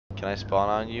Can I spawn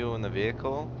on you in the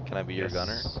vehicle? Can I be your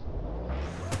gunner?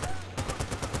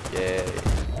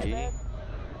 Yay.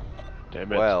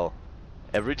 Damn it. Well,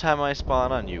 every time I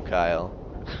spawn on you,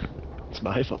 Kyle, It's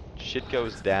my fault. shit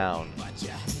goes down.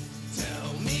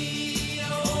 Tell me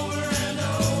over and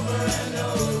over and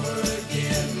over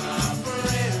again, my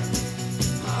friend,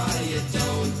 how you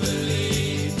don't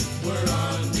believe we're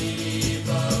on the eve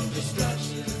of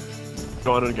destruction.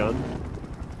 Go on a gun.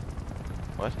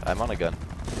 What? I'm on a gun.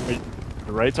 Wait,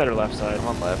 the right side or left side? I'm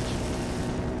on left.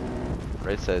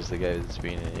 Right side's the guy that's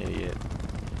being an idiot.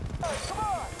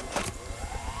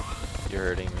 You're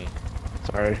hurting me.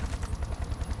 Sorry.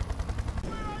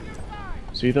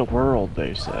 See the world,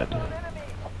 they said.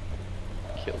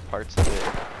 Kill parts of it.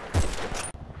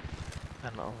 I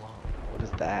don't know. What is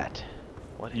that?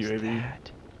 What is UAV. that?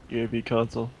 UAV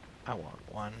console. I want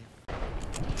one.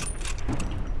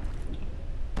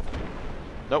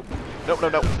 Nope. Nope, no,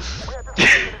 no.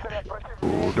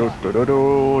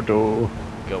 Do.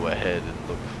 Go ahead and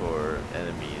look for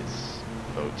enemies,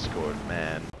 vote scored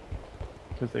man.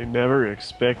 Because they never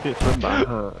expect it from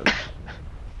behind.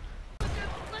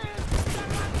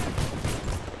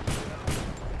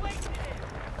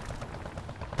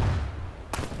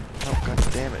 Oh,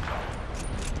 god damn it.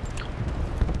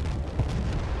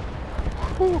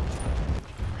 Whew.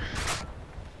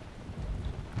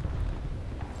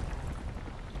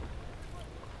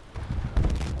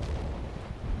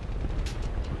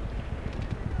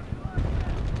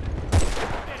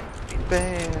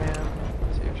 Bam!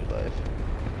 Saved your life.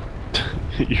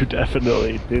 You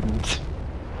definitely didn't.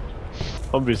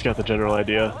 Humvee's got the general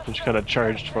idea. Just kind of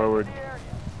charged forward.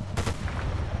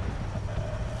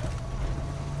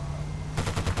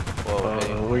 Whoa,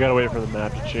 hey. We gotta wait for the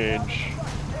map to change.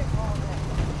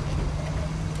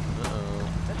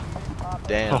 Uh-oh.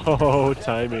 Damn. Oh,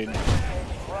 timing.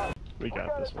 We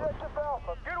got this one.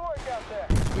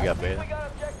 We got beta.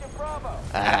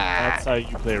 Ah! That's how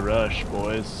you play Rush,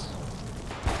 boys.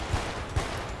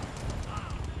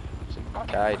 Some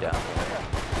guy down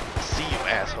there. See you,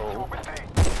 asshole.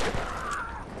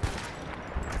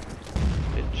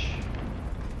 Bitch.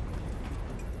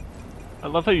 I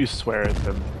love how you swear at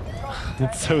them.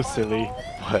 It's so silly.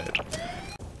 What?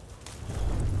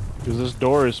 Because this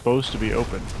door is supposed to be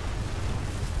open.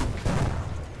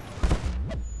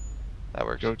 That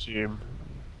works. Go team.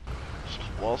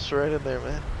 Waltz right in there,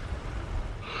 man.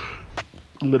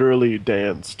 Literally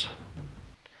danced.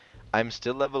 I'm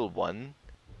still level 1.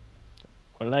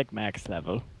 We're like max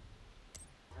level.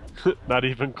 Not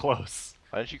even close.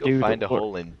 Why don't you go Dude, find a or-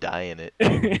 hole and die in it?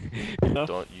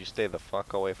 Don't you stay the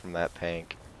fuck away from that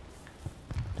tank.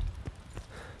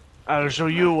 I'll show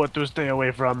you what to stay away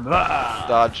from. Ah!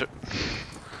 Dodge.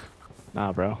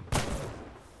 Nah, bro.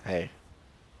 Hey.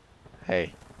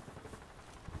 Hey.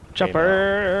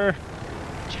 Chopper!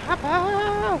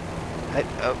 Chopper!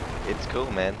 Oh, it's cool,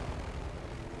 man.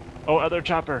 Oh, other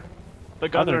chopper. The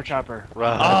gunner Other- chopper.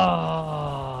 Run.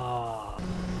 Oh.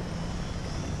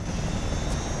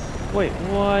 Wait,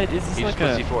 what? Is this He like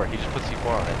just a... put C4. He just put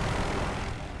C4 on it.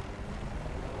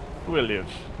 We'll live.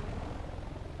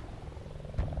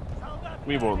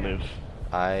 We won't live.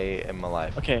 I am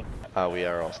alive. Okay. We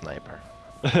are all sniper.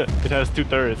 It has 2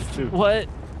 turrets too. What?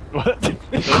 What?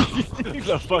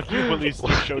 The fuck you police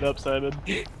just showed up, Simon.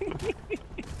 We'll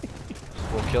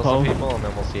kill some people and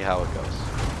then we'll see how it goes.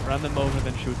 Run them over,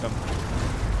 then shoot them.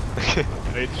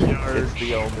 It's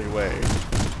the only way.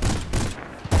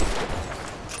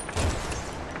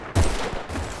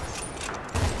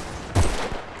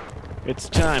 It's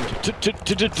time to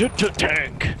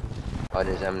tank! On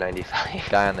his M95.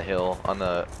 Guy on the hill, on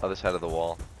the other side of the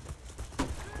wall.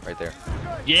 Right there.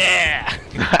 Yeah!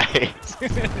 Nice!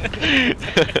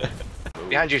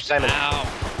 Behind you, Simon.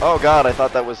 Ow! Oh god, I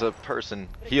thought that was a person.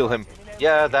 Heal him.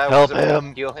 Yeah, that Help was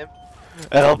him. Heal him.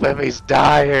 Help him, he's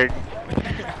dying.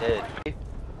 Dead.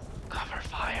 Cover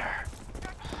fire.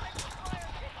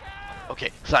 Okay,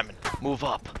 Simon, move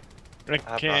up. Rick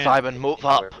Uh, can't. Simon, move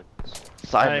up.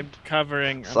 Simon. I'm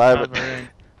covering. I'm Simon. covering.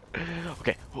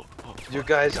 Okay. Whoa, whoa. You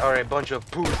guys are a bunch of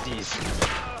pussies.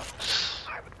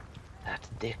 That's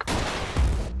dick.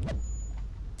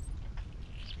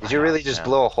 Did you really just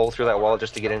blow a hole through that wall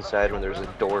just to get inside when there's a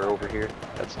door over here?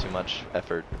 That's too much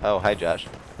effort. Oh, hi, Josh.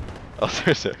 Oh,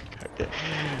 there's a... Okay.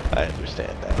 I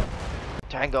understand that.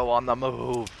 Tango on the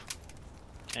move.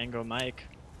 Tango Mike.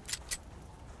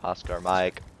 Oscar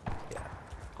Mike. Yeah.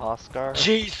 Oscar.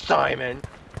 Jeez, Simon!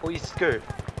 Oyster.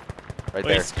 Right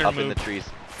there. Oyster Up in the milk. trees.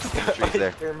 In the trees there.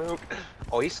 Oyster milk.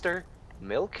 Oyster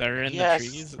milk? They're in Yes. the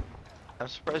trees. I'm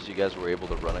surprised you guys were able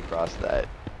to run across that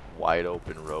wide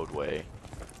open roadway.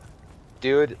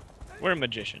 Dude, We're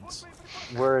magicians.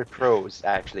 We're pros,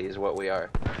 actually, is what we are.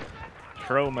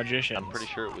 Pro magicians. I'm pretty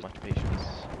sure it was much patience.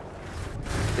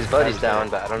 His buddy's down,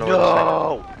 but I don't know where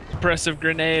the second. Suppressive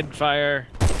grenade fire.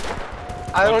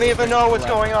 I don't even know what's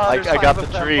going on. I There's got 5 the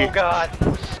of them. tree. Oh god.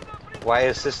 Why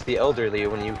assist the elderly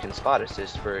when you can spot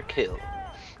assist for a kill?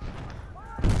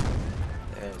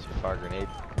 There's your fire grenade.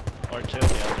 Or kill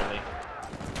the elderly.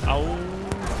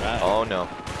 Alright. Oh no.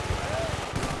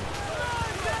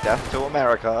 Death to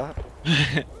America.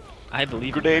 I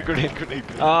believe in Grenade, America. grenade, grenade,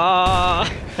 grenade. Ah!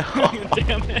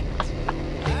 Damn it.